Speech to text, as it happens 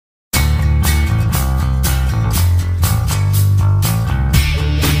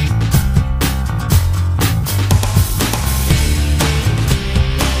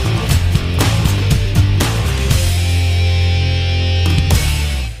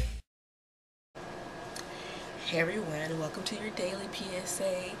Hey everyone, welcome to your daily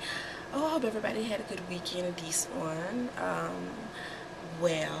PSA. Oh, I hope everybody had a good weekend, a decent one.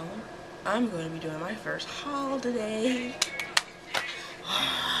 Well, I'm going to be doing my first haul today.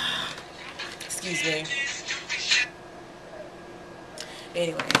 Excuse me.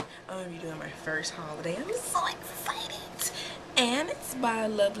 Anyway, I'm going to be doing my first haul today. I'm so excited. And it's by a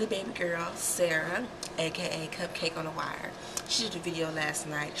lovely baby girl, Sarah, aka Cupcake on a Wire. She did a video last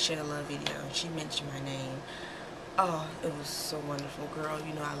night, shared a love video, and she mentioned my name. Oh, it was so wonderful, girl.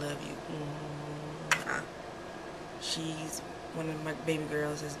 You know I love you. She's one of my baby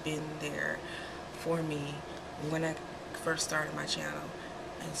girls, has been there for me when I first started my channel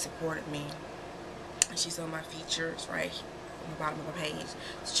and supported me. And she's on my features right on the bottom of my page.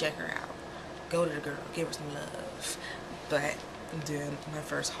 So check her out. Go to the girl, give her some love. But I'm doing my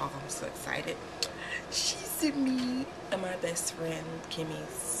first haul. I'm so excited. She sent me and my best friend Kimmy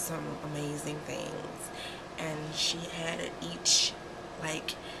some amazing things. And she had it each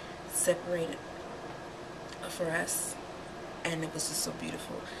like separated for us, and it was just so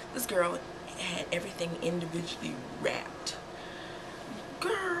beautiful. This girl had everything individually wrapped.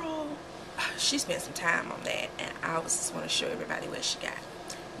 Girl, she spent some time on that, and I just want to show everybody what she got.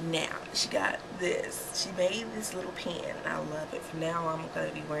 Now, she got this. She made this little pen, and I love it. From now on, I'm going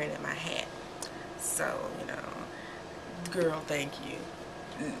to be wearing it in my hat. So, you know, girl, thank you.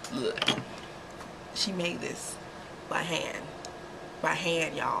 Look. She made this by hand. By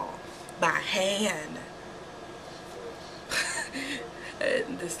hand, y'all. By hand.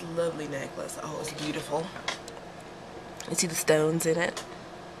 And this lovely necklace. Oh, it's beautiful. You see the stones in it?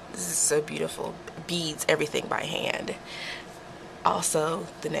 This is so beautiful. Beads, everything by hand. Also,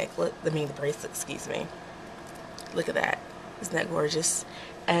 the necklace, the bracelet, excuse me. Look at that. Isn't that gorgeous?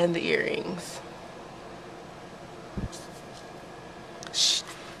 And the earrings.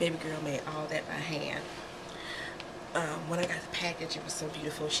 Baby girl made all that by hand. When I got the package, it was so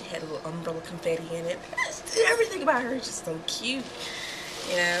beautiful. She had a little umbrella confetti in it. Everything about her is just so cute.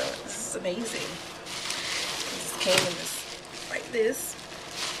 You know, this is amazing. This came in this, like this.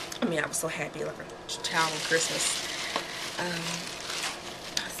 I mean, I was so happy, like a child on Christmas.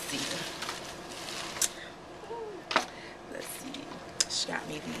 Let's see. She got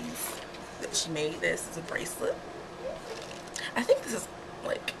me these. She made this as a bracelet. I think this is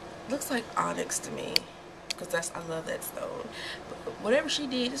like, looks like onyx to me, because I love that stone. But whatever she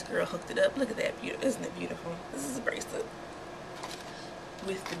did, this girl hooked it up. Look at that, beautiful. Isn't it beautiful? This is a bracelet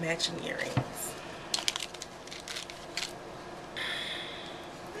with the matching earrings.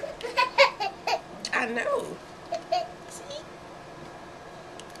 I know. See?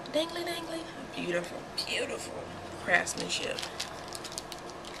 Dangly dangly. Beautiful, beautiful craftsmanship.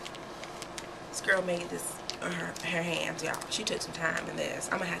 This girl made this her hands, y'all. She took some time in this.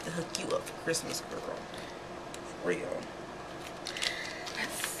 I'm gonna have to hook you up for Christmas, girl. For real.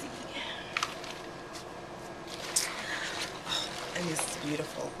 Let's see. Oh, and this is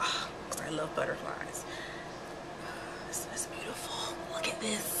beautiful. Oh, I love butterflies. This is beautiful. Look at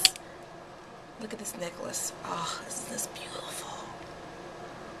this. Look at this necklace. Oh, isn't this beautiful?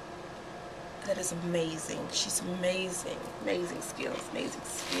 That is amazing. She's amazing. Amazing skills. Amazing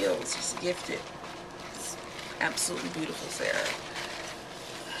skills. She's gifted. Absolutely beautiful, Sarah.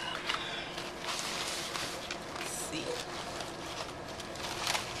 Let's see.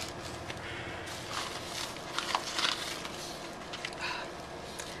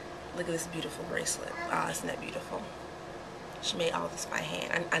 Look at this beautiful bracelet. Ah, isn't that beautiful? She made all this by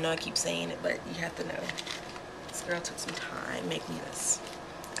hand. I know I keep saying it, but you have to know. This girl took some time making this.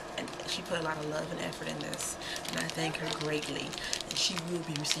 And she put a lot of love and effort in this, and I thank her greatly. And she will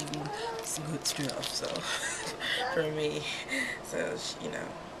be receiving some good stuff, so for me. So you know,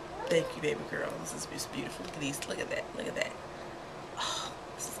 thank you, baby girl. This is just beautiful. Look at these. Look at that. Look at that. Oh,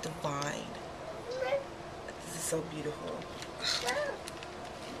 this is divine. This is so beautiful.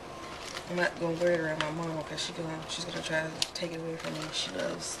 I'm not gonna wear it around my mom because she's gonna try to take it away from me. She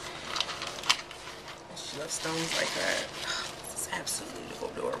loves stones like that. This is absolutely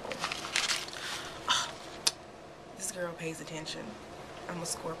adorable. Oh, this girl pays attention. I'm a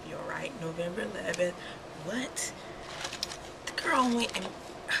Scorpio, right? November 11th. What? The girl went and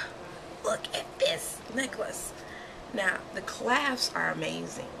look at this necklace. Now the clasps are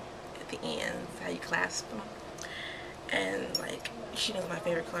amazing at the ends. How you clasp them, and like she knows my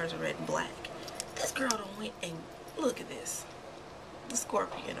favorite colors are red and black. This girl done went and look at this. The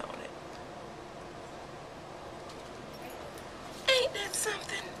scorpion on it. Ain't that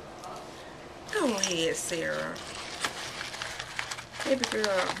something? Go ahead, Sarah. Baby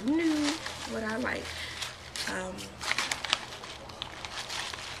girl knew what I like.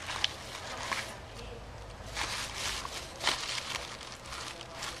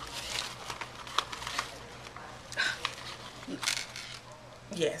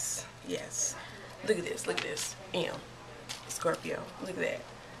 this. Scorpio. Look at that.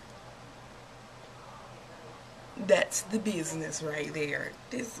 That's the business right there.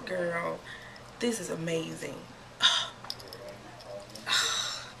 This girl, this is amazing.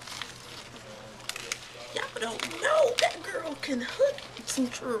 Y'all don't know that girl can hook some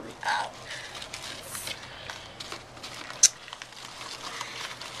jewelry up.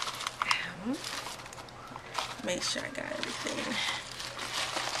 Make sure I got everything.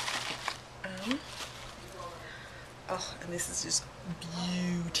 Oh, and this is just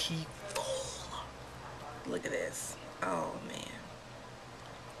beautiful. Look at this. Oh man,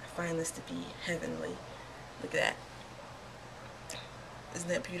 I find this to be heavenly. Look at that. Isn't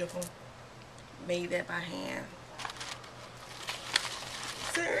that beautiful? Made that by hand.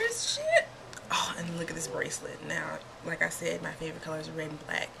 Serious shit. Oh, and look at this bracelet. Now, like I said, my favorite colors are red and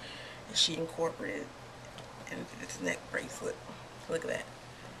black, and she incorporated into this neck bracelet. Look at that.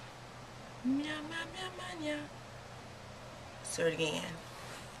 So again,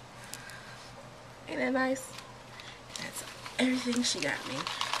 ain't that nice? That's everything she got me.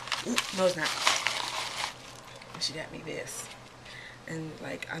 Ooh, no, it's not. She got me this. And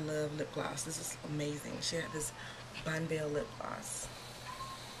like, I love lip gloss. This is amazing. She had this Bonbell lip gloss.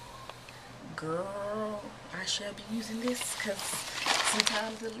 Girl, I shall be using this because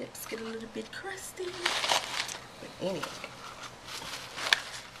sometimes the lips get a little bit crusty. But anyway,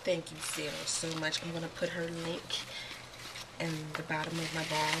 thank you, Sarah, so much. I'm going to put her link in the bottom of my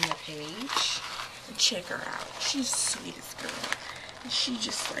bar on the page. And check her out. She's the sweetest girl. And she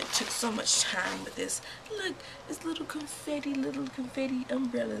just like took so much time with this. Look, this little confetti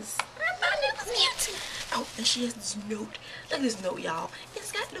umbrellas. I thought it was cute. Oh, and she has this note. Look at this note, y'all.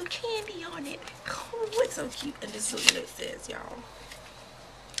 It's got little candy on it. Oh, it's so cute. And this is what it says, y'all.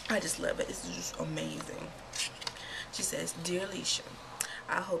 I just love it. It's just amazing. She says, "Dear Alicia,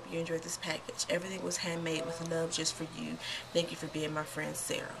 I hope you enjoyed this package. Everything was handmade with love just for you. Thank you for being my friend,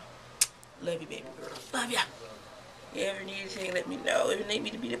 Sarah. Love you, baby girl. Love ya. If you ever need anything, let me know. If you need me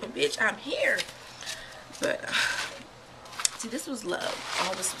to beat up a bitch, I'm here." But, see, this was love.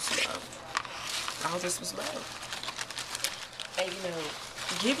 All this was love. All this was love. And, you know,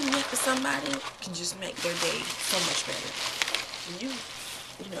 giving that to somebody can just make their day so much better. And you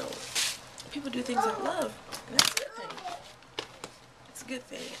know, people do things out of love. And that's a good thing. It's a good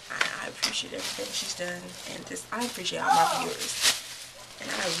thing. I appreciate everything she's done. And just, I appreciate all my viewers. And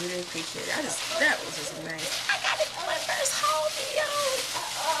I really appreciate it. That was just nice. I got it for my first haul video.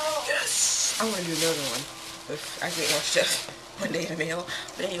 Yes. I want to do another one. But I get more stuff one day in the mail.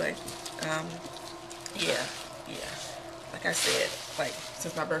 But anyway, yeah. Like I said, like,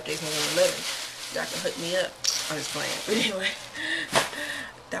 since my birthday's November 11th, y'all can hook me up. I'm just playing. But anyway,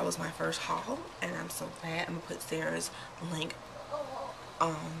 that was my first haul. And I'm so glad. I'm going to put Sarah's link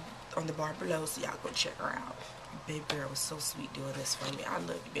on the bar below so y'all go check her out. Baby girl was so sweet doing this for me. I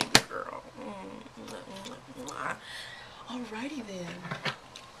love you, baby girl. Alrighty then.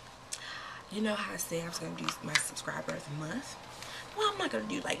 You know how I say I was going to do my subscriber of the month? Well, I'm not going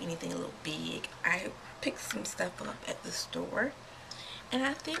to do like anything a little big. I picked some stuff up at the store. And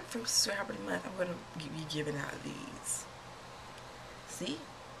I think for subscriber of the month, I'm going to be giving out these. See?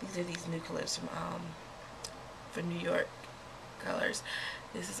 These are these new colors from New York colors.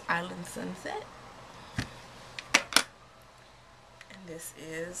 This is Island Sunset. This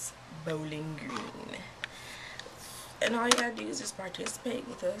is Bowling Green. And all you gotta do is just participate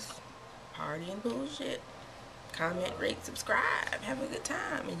with us. Party and bullshit. Comment, rate, subscribe. Have a good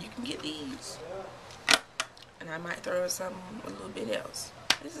time. And you can get these. And I might throw in something a little bit else.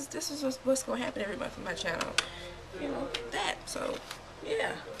 This is what's gonna happen every month on my channel. You know, that. So,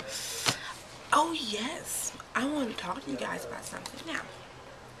 yeah. Oh, yes. I want to talk to you guys about something now.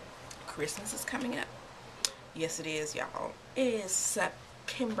 Christmas is coming up. Yes, it is, y'all. It is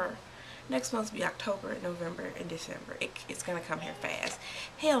September. Next month will be October, November, and December. It's going to come here fast.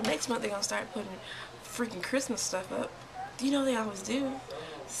 Hell, next month they're going to start putting freaking Christmas stuff up. You know they always do.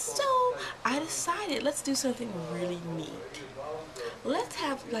 So, I decided, let's do something really neat. Let's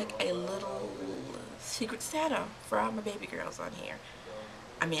have, like, a little Secret Santa for all my baby girls on here.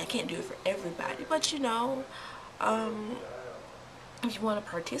 I mean, I can't do it for everybody, but, you know, if you want to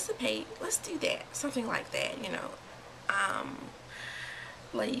participate, let's do that. Something like that, you know.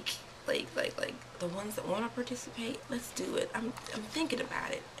 Like the ones that want to participate, let's do it. I'm thinking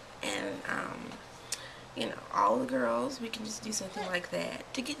about it. And, you know, all the girls, we can just do something like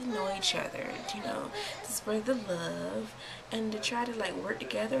that to get to know each other, you know, to spread the love, and to try to, like, work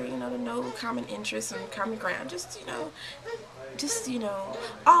together, you know, to know common interests and common ground. Just, you know,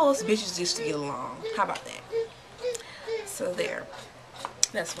 all us bitches just to get along. How about that? So there.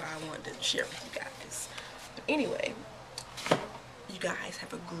 That's why I wanted to share with you guys. Anyway, you guys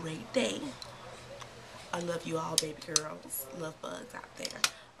have a great day. I love you all, baby girls. Love bugs out there.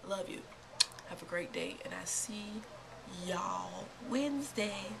 I love you. Have a great day, and I see y'all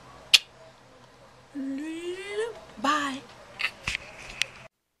Wednesday. Bye.